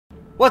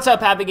What's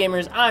up, happy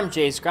gamers? I'm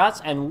Jay Scrotts,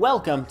 and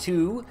welcome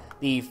to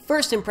the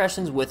First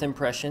Impressions with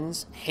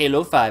Impressions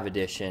Halo 5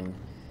 Edition.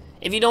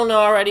 If you don't know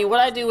already,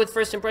 what I do with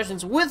First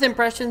Impressions with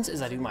Impressions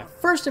is I do my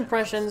first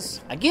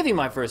impressions, I give you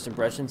my first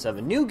impressions of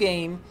a new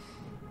game,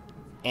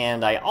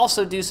 and I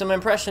also do some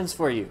impressions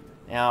for you.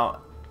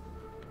 Now,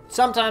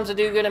 sometimes I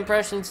do good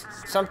impressions,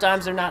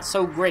 sometimes they're not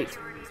so great.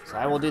 So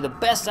I will do the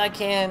best I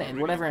can and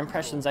whatever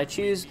impressions I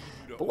choose.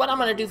 But what I'm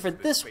going to do for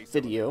this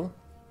video,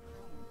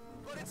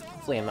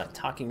 hopefully I'm not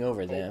talking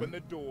over them. Open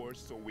the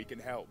doors so we can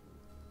help.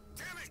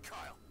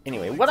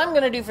 Anyway, what I'm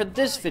going to do for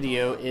this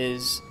video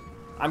is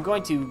I'm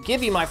going to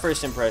give you my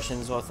first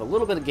impressions with a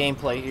little bit of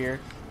gameplay here,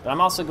 but I'm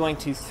also going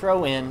to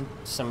throw in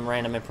some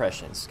random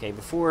impressions. Okay,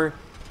 I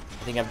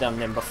think I've done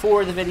them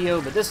before the video,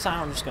 but this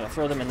time I'm just going to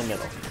throw them in the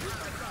middle.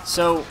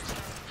 So,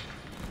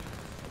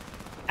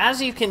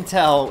 as you can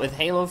tell with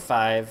Halo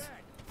 5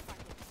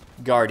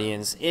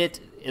 Guardians,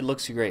 it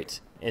looks great.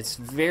 It's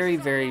very,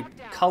 very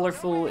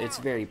colorful, it's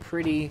very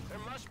pretty,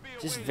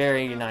 just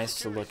very nice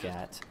to look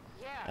at.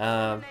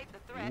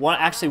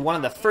 Actually, one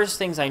of the first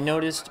things I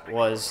noticed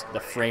was the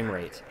frame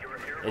rate.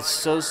 It's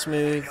so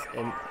smooth,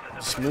 and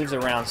just moves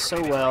around so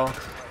well,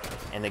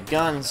 and the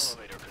guns,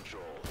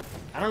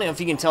 I don't know if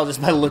you can tell just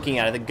by looking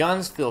at it, the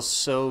guns feel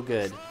so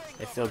good.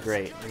 They feel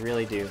great, they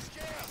really do.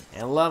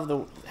 And I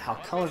love how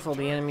colorful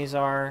the enemies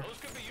are.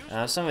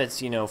 Some of it's,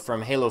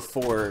 from Halo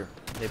 4,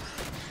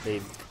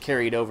 they've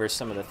carried over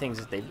some of the things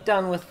that they've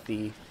done with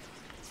the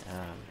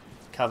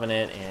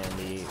Covenant and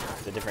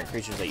the different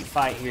creatures that you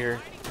fight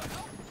here.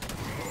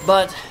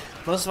 But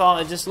most of all,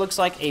 it just looks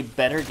like a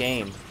better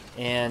game,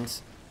 and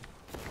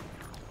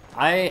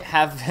I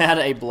have had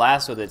a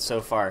blast with it so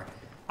far.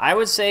 I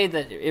would say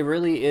that it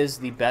really is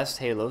the best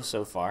Halo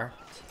so far,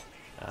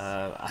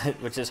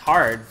 which is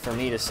hard for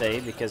me to say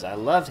because I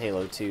loved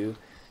Halo 2.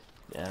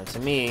 To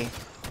me,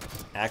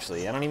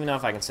 actually, I don't even know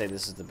if I can say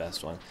this is the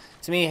best one.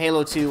 To me,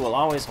 Halo 2 will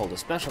always hold a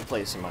special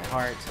place in my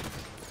heart.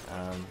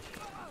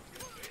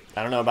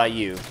 I don't know about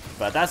you,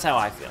 but that's how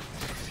I feel.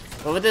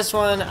 But with this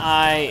one,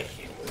 I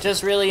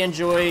just really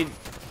enjoyed...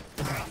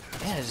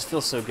 Man, it just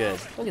feels so good.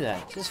 Look at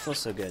that. It just feels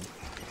so good.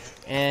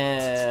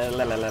 And...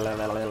 What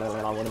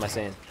am I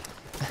saying?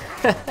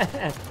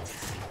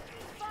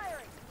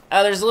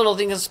 There's a little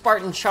thing, a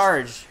Spartan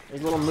Charge.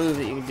 There's a little move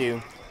that you can do,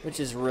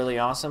 which is really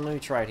awesome. Let me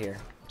try it here.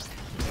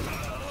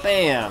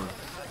 Bam!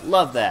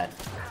 Love that.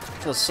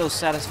 Feels so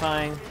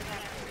satisfying.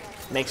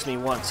 Makes me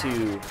want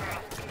to,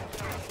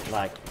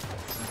 like,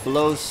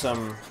 blow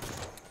some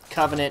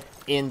Covenant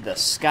in the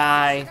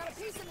sky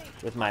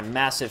with my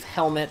massive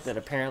helmet that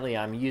apparently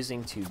I'm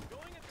using to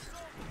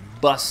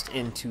bust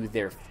into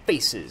their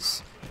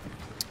faces.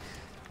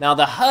 Now,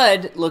 the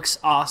HUD looks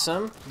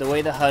awesome. The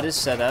way the HUD is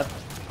set up.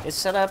 It's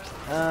set up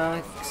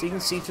so you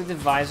can see through the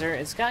visor.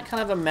 It's got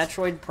kind of a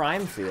Metroid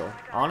Prime feel,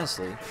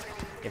 honestly,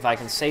 if I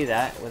can say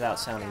that without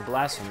sounding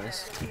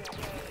blasphemous.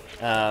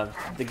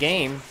 The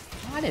game...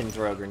 Oh, I didn't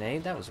throw a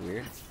grenade. That was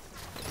weird.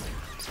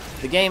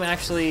 The game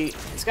actually...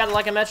 It's got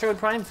like a Metroid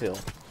Prime feel,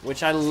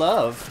 which I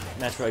love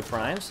Metroid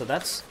Prime, so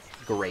that's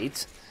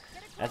great.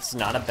 That's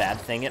not a bad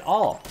thing at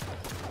all.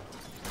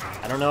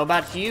 I don't know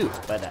about you,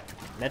 but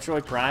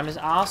Metroid Prime is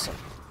awesome.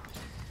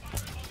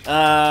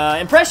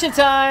 Impression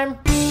time!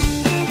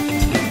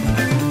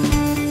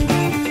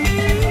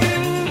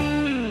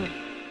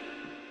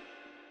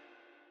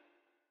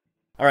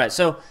 Alright,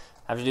 so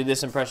I have to do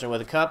this impression with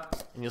a cup,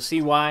 and you'll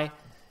see why.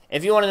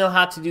 If you want to know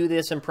how to do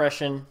this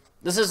impression,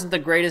 this isn't the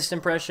greatest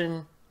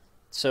impression,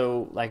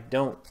 so, like,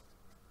 don't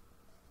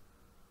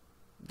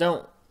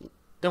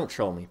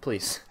troll me,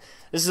 please.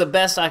 This is the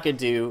best I could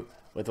do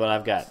with what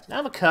I've got. I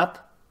have a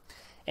cup,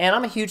 and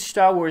I'm a huge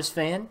Star Wars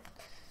fan,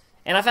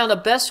 and I found the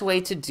best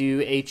way to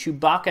do a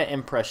Chewbacca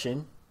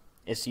impression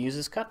is to use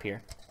this cup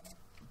here.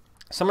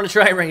 So I'm going to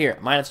try it right here.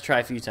 I might have to try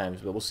a few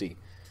times, but we'll see.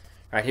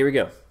 Alright, here we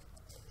go.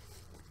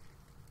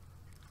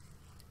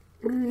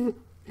 Kind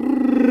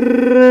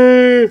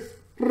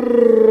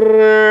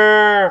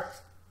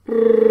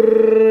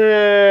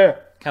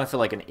of feel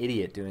like an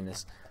idiot doing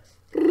this.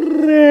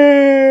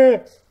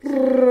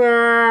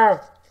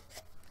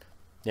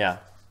 Yeah.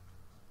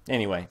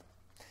 Anyway.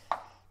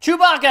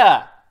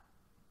 Chewbacca!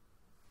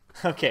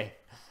 Okay.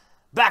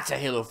 Back to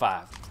Halo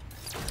 5.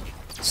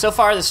 So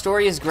far, the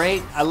story is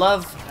great. I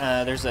love,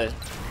 there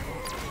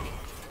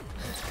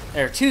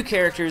are two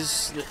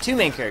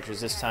main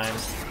characters this time.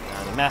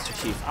 The Master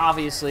Chief,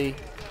 obviously,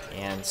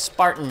 and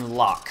Spartan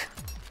Locke.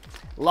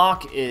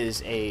 Locke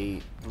is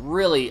a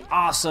really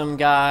awesome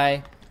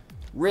guy,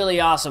 really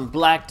awesome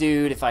black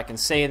dude, if I can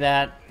say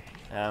that.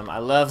 I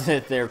love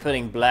that they're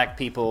putting black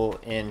people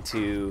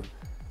into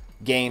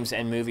games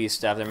and movie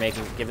stuff. They're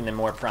giving them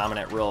more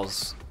prominent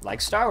roles, like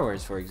Star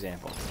Wars, for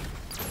example.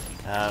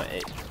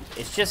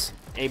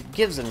 It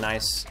gives a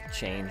nice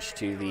change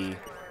to the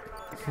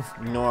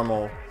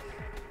normal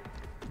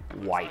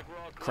white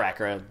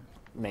cracker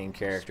main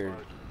character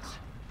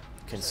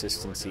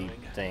consistency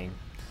thing.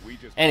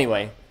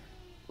 Anyway,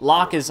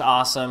 Locke is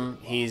awesome.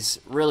 He's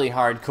really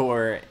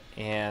hardcore,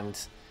 and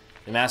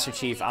the Master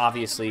Chief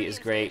obviously is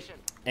great.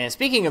 And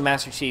speaking of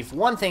Master Chief,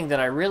 one thing that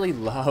I really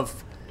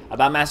love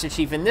about Master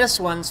Chief in this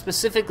one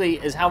specifically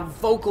is how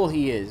vocal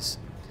he is.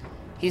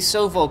 He's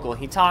so vocal.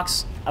 He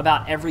talks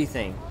about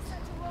everything.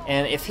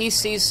 And if he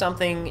sees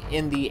something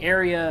in the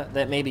area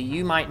that maybe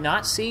you might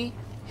not see,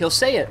 he'll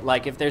say it.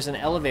 Like if there's an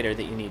elevator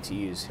that you need to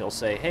use, he'll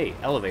say, hey,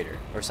 elevator,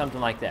 or something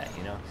like that,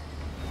 you know.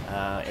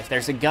 If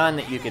there's a gun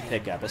that you could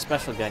pick up, a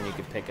special gun you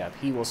could pick up,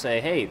 he will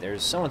say, hey,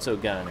 there's so-and-so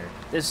gun, or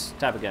this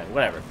type of gun,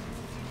 whatever.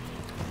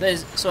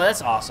 So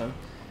that's awesome.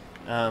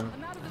 I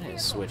need to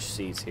switch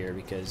seats here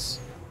because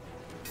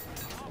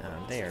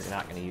they are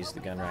not going to use the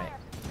gun right.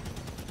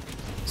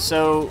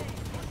 So,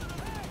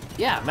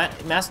 yeah,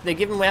 they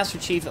give Master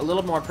Chief a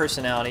little more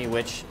personality,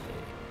 which,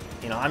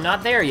 you know, I'm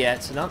not there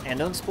yet, so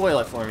don't spoil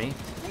it for me.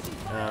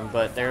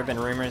 But there have been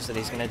rumors that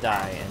he's going to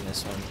die in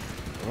this one.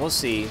 And we'll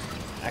see.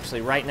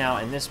 Actually, right now,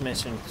 in this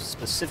mission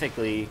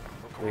specifically,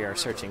 we are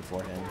searching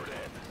for him.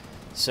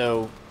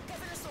 So,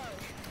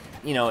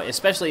 you know,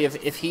 especially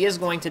if he is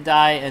going to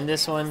die in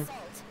this one,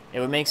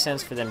 it would make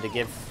sense for them to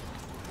give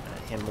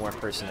him more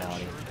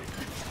personality.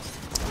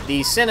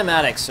 The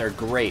cinematics are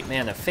great.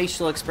 Man, the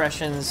facial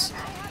expressions,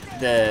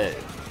 the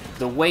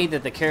way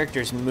that the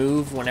characters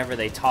move whenever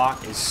they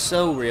talk is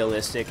so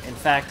realistic. In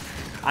fact,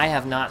 I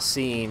have not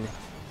seen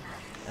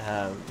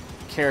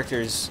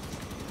characters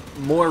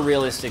more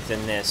realistic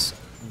than this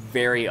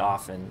very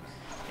often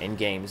in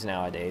games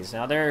nowadays.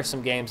 Now, there are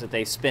some games that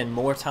they spend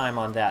more time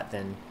on that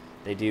than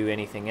they do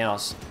anything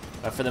else,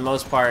 but for the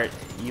most part,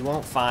 you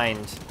won't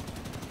find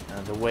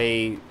the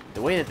way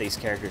that these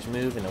characters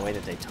move and the way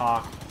that they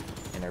talk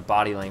and their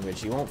body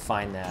language. You won't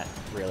find that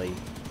really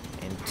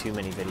in too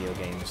many video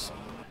games.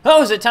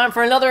 Oh, is it time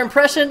for another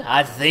impression?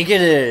 I think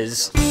it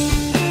is.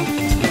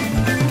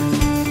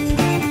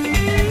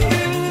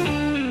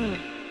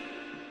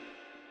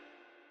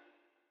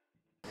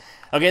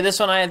 Okay, this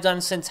one I have done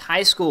since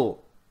high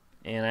school,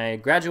 and I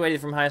graduated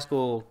from high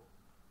school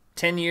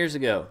 10 years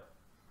ago.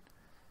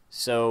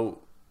 So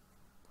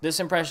this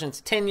impression's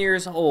 10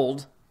 years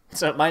old,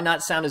 so it might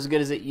not sound as good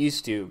as it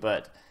used to,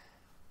 but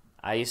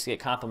I used to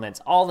get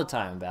compliments all the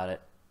time about it.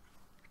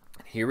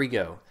 Here we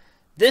go.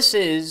 This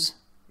is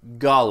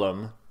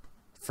Gollum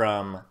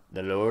from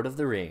The Lord of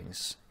the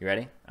Rings. You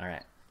ready? All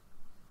right.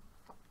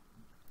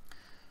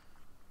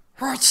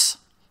 What's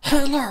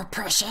hello,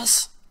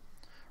 precious?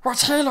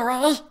 What's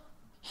hello, eh?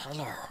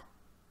 Hello.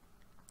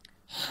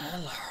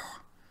 Hello.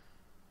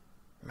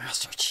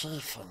 Master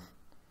Chief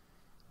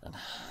and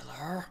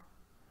hello?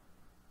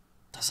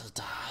 Does he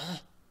die?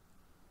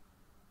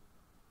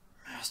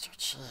 Master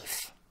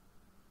Chief.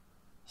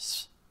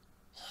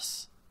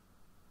 Yes.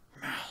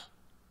 My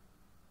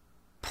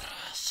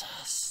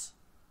precious.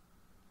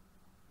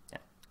 Yeah,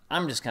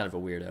 I'm just kind of a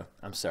weirdo.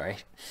 I'm sorry.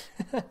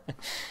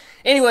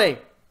 Anyway,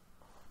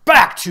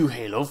 back to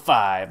Halo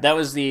 5. That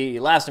was the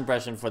last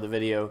impression for the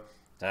video.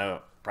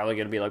 So probably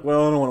going to be like,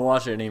 well, I don't want to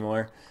watch it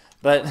anymore.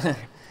 But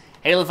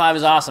Halo 5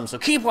 is awesome, so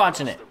keep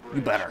watching it. You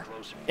better.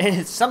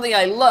 It's something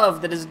I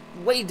love that is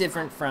way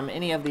different from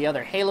any of the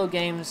other Halo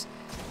games,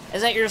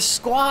 is that your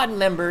squad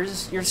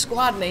members, your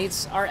squad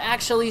mates, are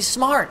actually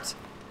smart.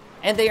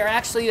 And they are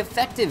actually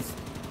effective.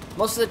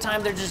 Most of the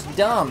time they're just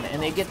dumb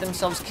and they get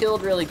themselves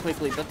killed really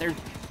quickly, but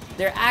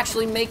they're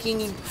actually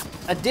making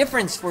a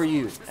difference for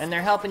you, and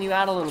they're helping you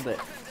out a little bit.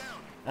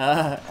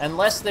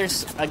 Unless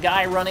there's a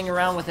guy running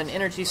around with an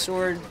energy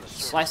sword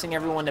slicing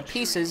everyone to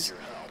pieces,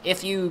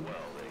 if you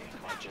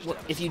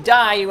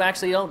die, you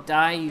actually don't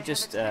die, you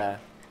just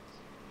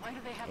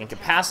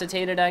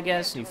incapacitated, I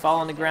guess. You fall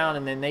on the ground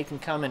and then they can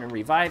come in and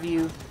revive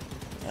you.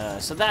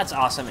 So that's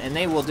awesome, and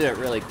they will do it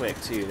really quick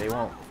too. They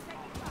won't,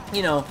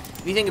 you know,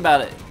 if you think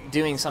about it,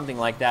 doing something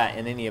like that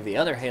in any of the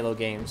other Halo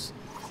games,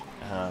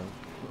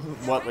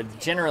 what would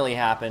generally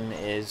happen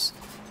is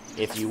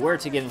if you were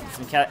to get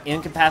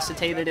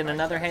incapacitated in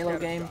another Halo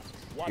game,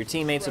 your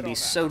teammates would be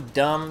so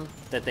dumb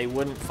that they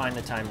wouldn't find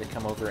the time to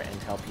come over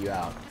and help you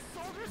out.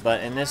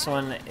 But in this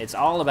one, it's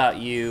all about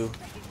you.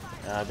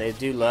 They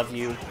do love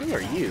you. Who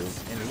are you?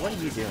 And what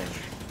are you doing?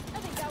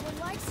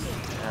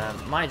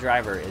 My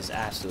driver is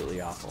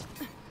absolutely awful.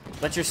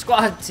 But your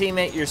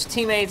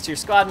teammates, your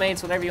squad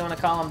mates, whatever you want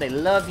to call them, they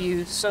love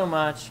you so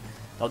much.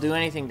 They'll do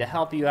anything to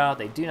help you out.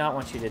 They do not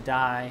want you to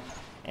die.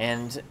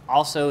 And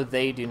also,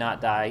 they do not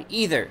die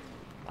either.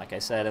 Like I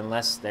said,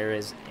 unless there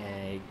is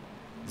a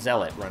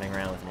zealot running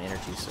around with an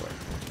energy sword.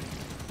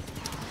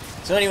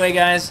 So anyway,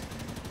 guys,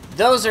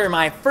 those are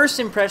my first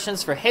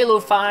impressions for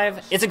Halo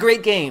 5. It's a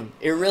great game.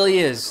 It really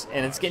is.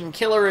 And it's getting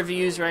killer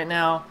reviews right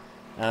now.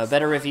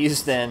 Better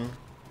reviews than,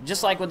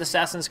 just like with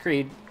Assassin's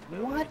Creed.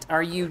 What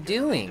are you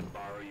doing?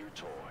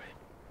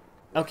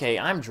 Okay,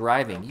 I'm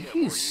driving.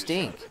 You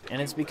stink. And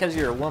it's because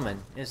you're a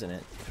woman, isn't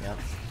it? Yep.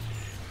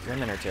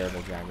 Women are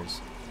terrible drivers.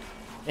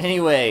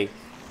 Anyway,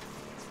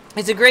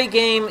 it's a great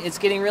game. It's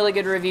getting really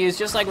good reviews.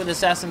 Just like with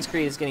Assassin's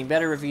Creed, it's getting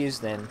better reviews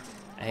than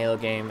a Halo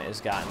game has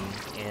gotten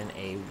in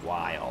a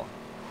while.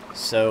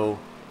 So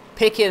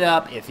pick it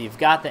up if you've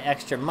got the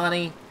extra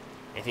money,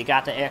 if you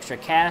got the extra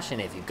cash,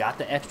 and if you've got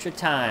the extra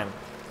time.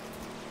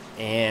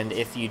 And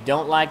if you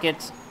don't like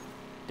it,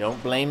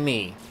 don't blame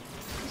me.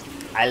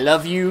 I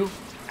love you.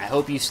 I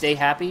hope you stay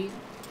happy.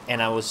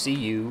 And I will see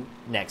you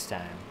next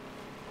time.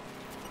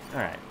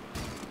 Alright.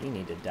 You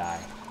need to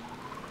die.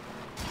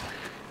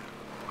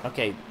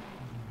 Okay.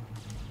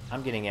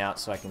 I'm getting out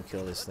so I can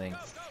kill this thing.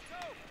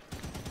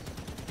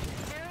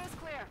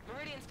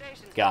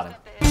 Got him.